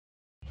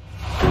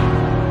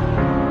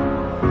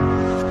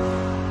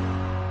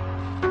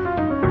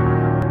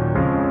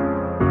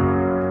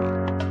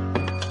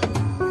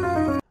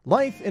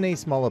Life in a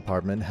small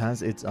apartment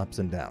has its ups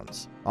and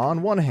downs.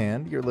 On one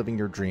hand, you're living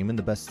your dream in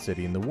the best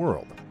city in the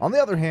world. On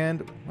the other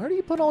hand, where do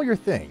you put all your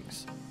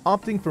things?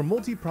 Opting for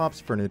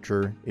multi-props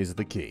furniture is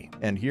the key.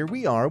 And here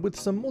we are with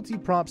some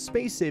multi-prop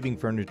space-saving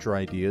furniture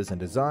ideas and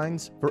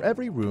designs for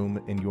every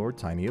room in your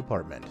tiny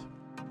apartment.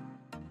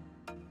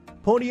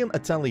 Podium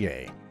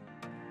Atelier.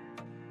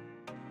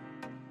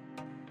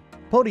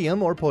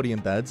 Podium or podium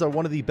beds are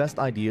one of the best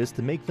ideas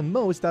to make the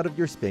most out of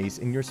your space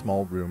in your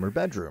small room or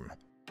bedroom.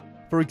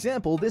 For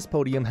example, this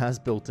podium has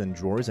built-in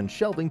drawers and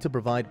shelving to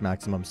provide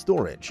maximum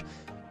storage.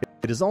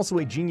 It is also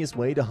a genius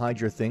way to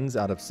hide your things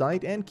out of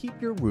sight and keep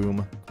your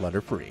room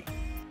clutter-free.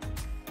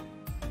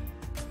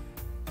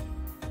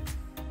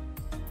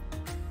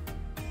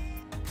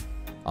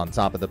 On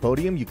top of the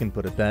podium, you can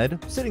put a bed,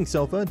 sitting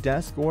sofa,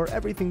 desk, or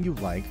everything you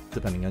like,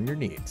 depending on your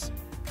needs.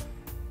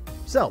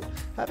 So,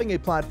 having a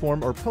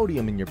platform or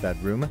podium in your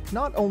bedroom,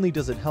 not only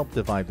does it help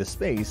divide the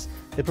space,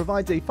 it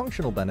provides a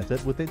functional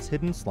benefit with its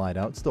hidden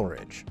slide-out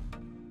storage.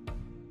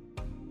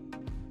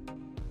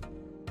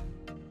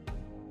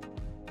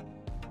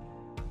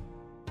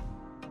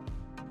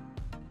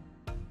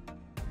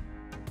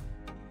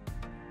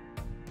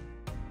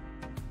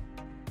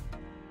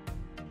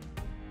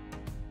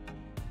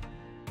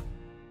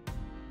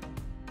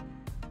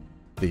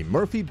 The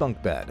Murphy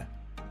Bunk Bed.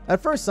 At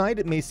first sight,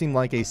 it may seem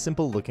like a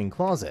simple-looking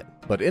closet,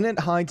 but in it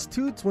hides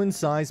two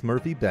twin-size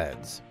Murphy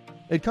beds.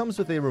 It comes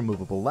with a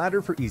removable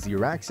ladder for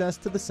easier access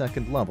to the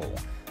second level.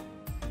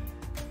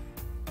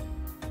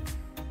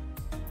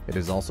 It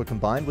is also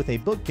combined with a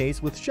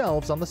bookcase with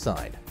shelves on the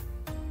side.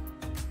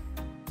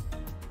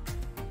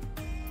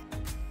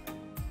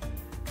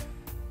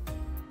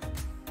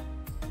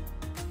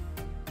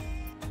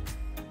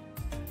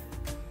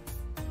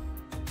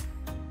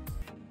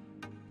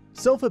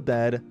 Sofa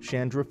Bed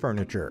Chandra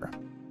Furniture.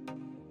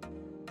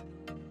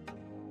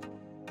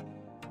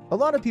 A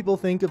lot of people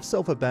think of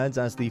sofa beds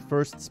as the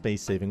first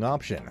space-saving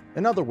option.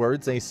 In other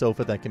words, a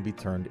sofa that can be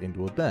turned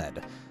into a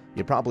bed.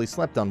 You probably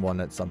slept on one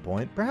at some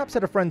point, perhaps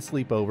at a friend's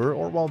sleepover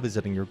or while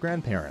visiting your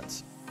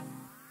grandparents.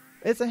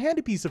 It's a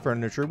handy piece of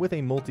furniture with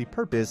a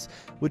multi-purpose,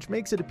 which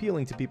makes it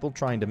appealing to people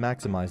trying to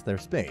maximize their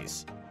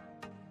space.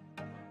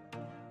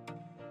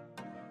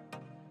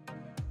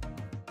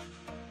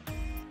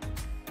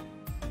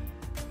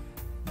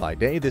 By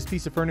day, this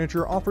piece of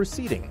furniture offers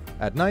seating.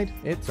 At night,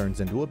 it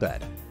turns into a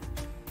bed.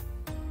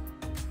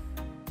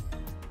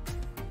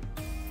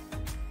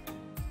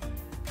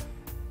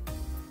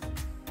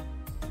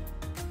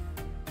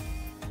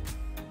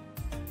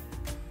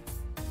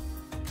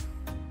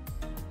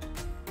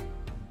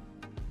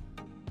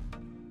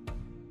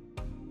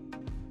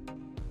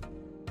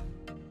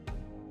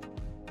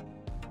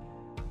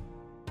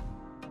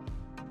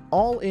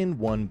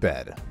 All-in-one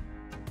bed.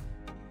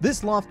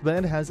 This loft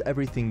bed has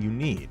everything you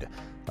need.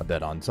 A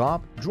bed on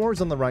top,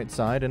 drawers on the right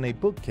side, and a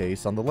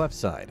bookcase on the left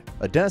side.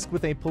 A desk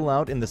with a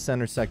pull-out in the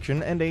center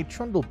section and a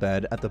trundle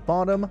bed at the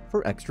bottom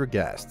for extra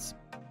guests.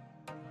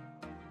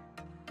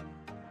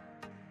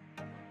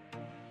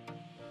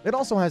 It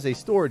also has a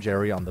storage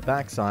area on the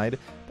back side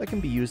that can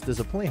be used as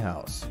a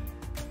playhouse.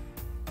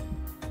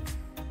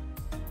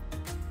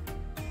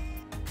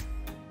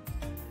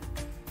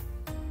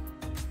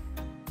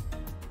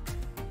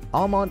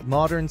 Almont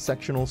Modern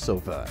Sectional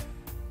Sofa.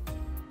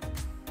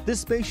 This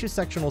spacious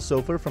sectional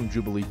sofa from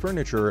Jubilee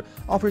Furniture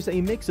offers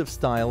a mix of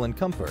style and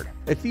comfort.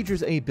 It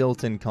features a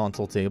built-in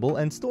console table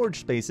and storage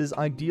spaces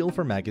ideal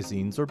for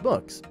magazines or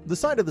books. The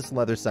side of this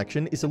leather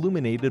section is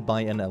illuminated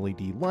by an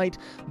LED light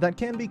that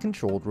can be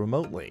controlled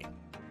remotely.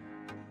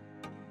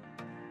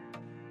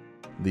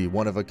 The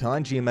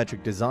one-of-a-kind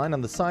geometric design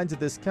on the sides of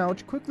this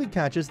couch quickly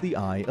catches the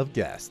eye of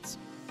guests.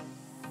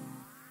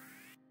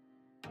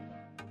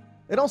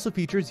 It also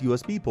features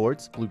USB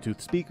ports,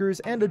 Bluetooth speakers,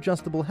 and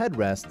adjustable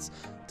headrests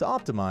to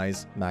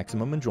optimize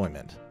maximum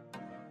enjoyment.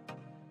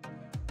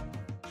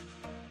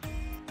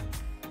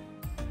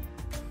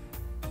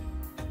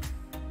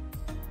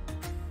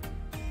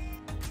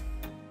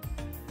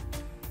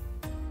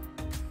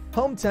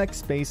 Hometech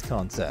Space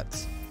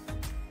Concepts.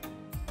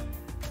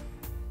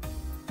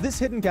 This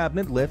hidden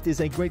cabinet lift is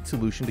a great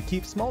solution to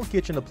keep small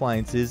kitchen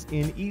appliances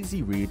in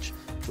easy reach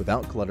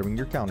without cluttering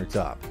your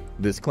countertop.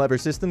 This clever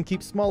system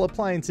keeps small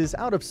appliances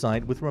out of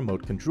sight with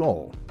remote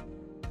control.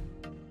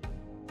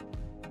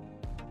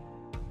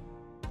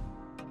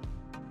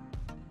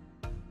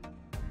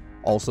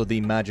 Also, the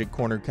Magic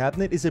Corner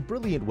cabinet is a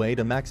brilliant way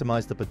to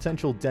maximize the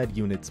potential dead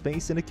unit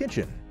space in a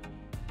kitchen.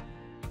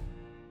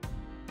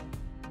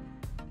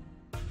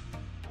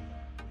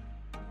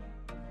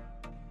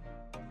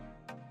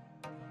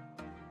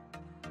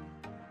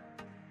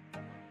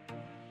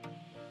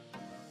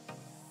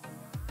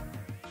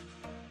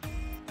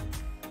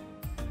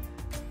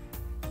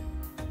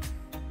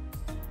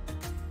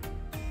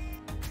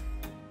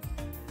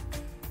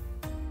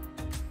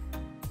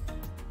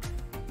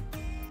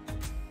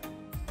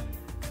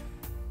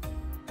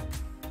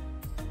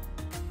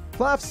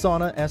 KLAFS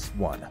Sauna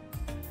S1.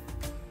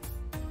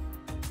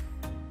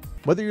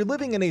 Whether you're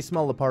living in a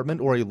small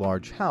apartment or a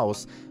large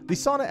house, the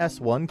Sauna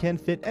S1 can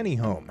fit any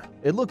home.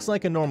 It looks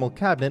like a normal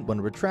cabinet when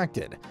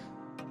retracted.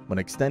 When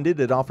extended,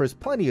 it offers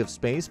plenty of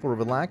space for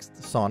relaxed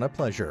sauna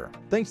pleasure.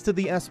 Thanks to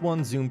the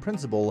S1 Zoom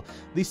principle,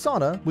 the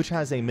sauna, which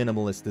has a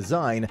minimalist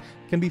design,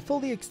 can be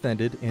fully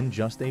extended in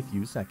just a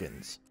few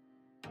seconds.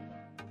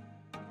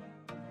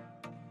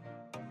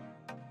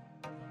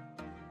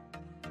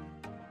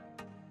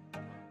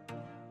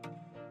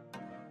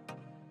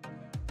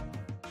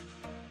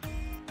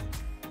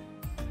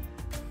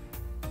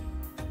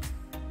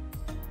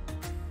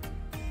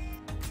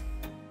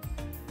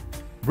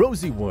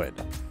 Roysswood.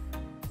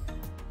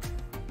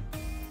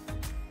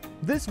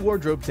 This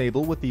wardrobe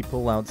table with the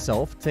pull-out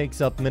shelf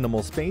takes up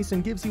minimal space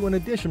and gives you an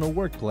additional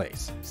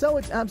workplace, so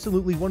it's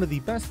absolutely one of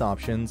the best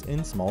options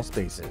in small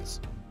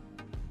spaces.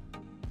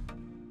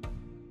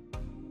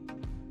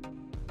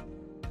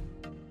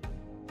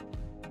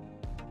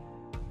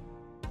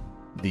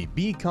 The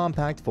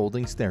Bcompact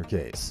folding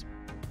staircase.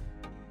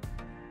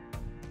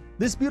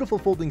 This beautiful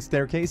folding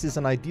staircase is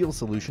an ideal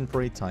solution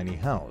for a tiny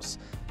house.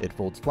 It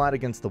folds flat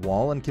against the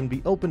wall and can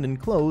be opened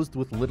and closed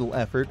with little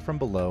effort from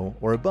below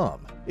or above.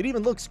 It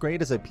even looks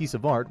great as a piece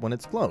of art when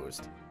it's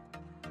closed.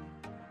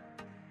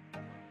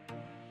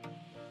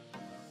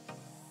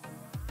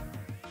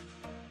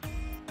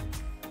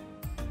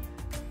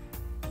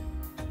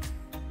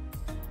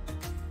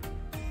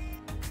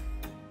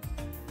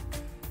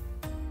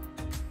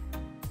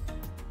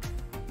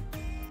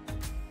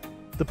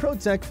 The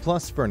Protek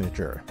Plus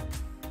furniture.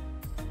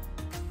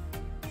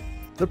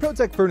 The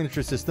Protek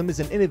furniture system is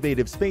an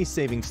innovative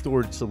space-saving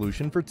storage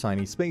solution for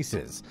tiny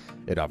spaces.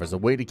 It offers a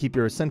way to keep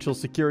your essential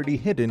security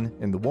hidden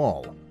in the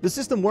wall. The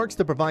system works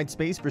to provide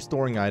space for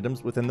storing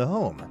items within the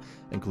home,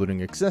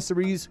 including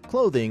accessories,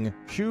 clothing,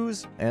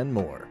 shoes, and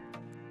more.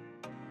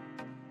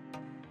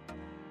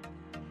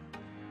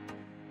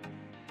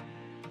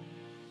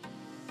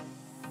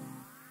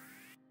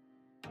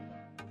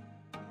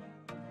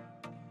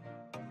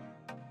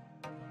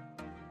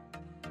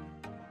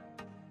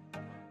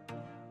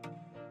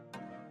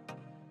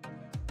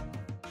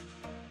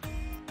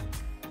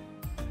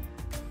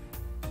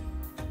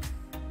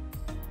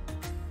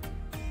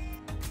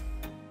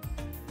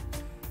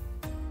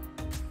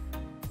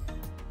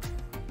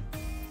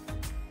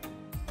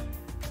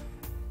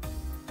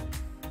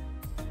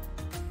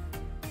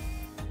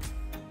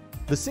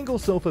 The single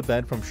sofa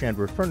bed from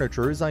Chandra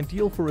Furniture is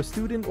ideal for a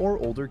student or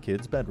older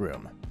kid's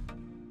bedroom.